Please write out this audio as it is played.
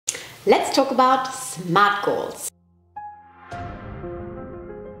Let's talk about SMART goals.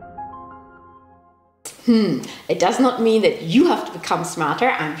 It does not mean that you have to become smarter.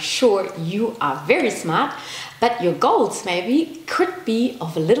 I'm sure you are very smart, but your goals maybe could be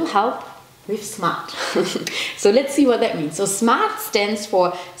of a little help with SMART. So let's see what that means. So SMART stands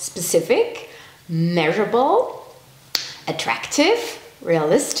for specific, measurable, attractive,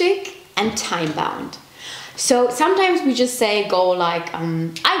 realistic, and time-bound. So sometimes we just say goal like,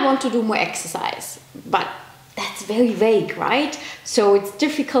 I want to do more exercise, but that's very vague, right? So it's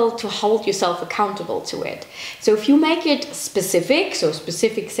difficult to hold yourself accountable to it. So if you make it specific, so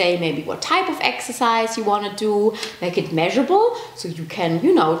specific, say maybe what type of exercise you want to do, make it measurable, so you can,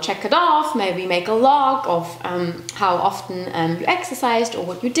 check it off, maybe make a log of how often you exercised or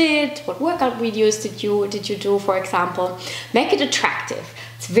what you did, what workout videos did you do, for example. Make it attractive.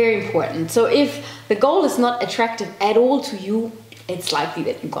 It's very important. So if the goal is not attractive at all to you, it's likely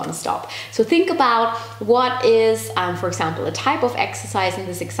that you're gonna stop. So think about what is, for example, a type of exercise in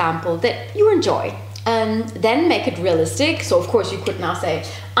this example that you enjoy. And then make it realistic. So of course you could now say,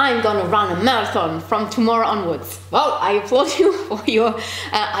 I'm gonna run a marathon from tomorrow onwards. Well, I applaud you for your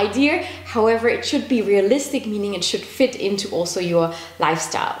idea. However, it should be realistic, meaning it should fit into also your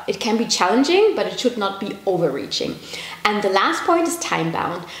lifestyle. It can be challenging, but it should not be overreaching. And the last point is time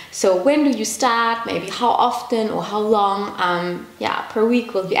bound. So when do you start? Maybe how often or how long per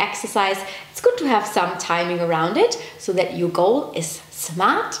week will you exercise? It's good to have some timing around it so that your goal is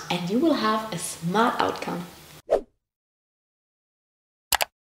SMART and you will have a SMART outcome.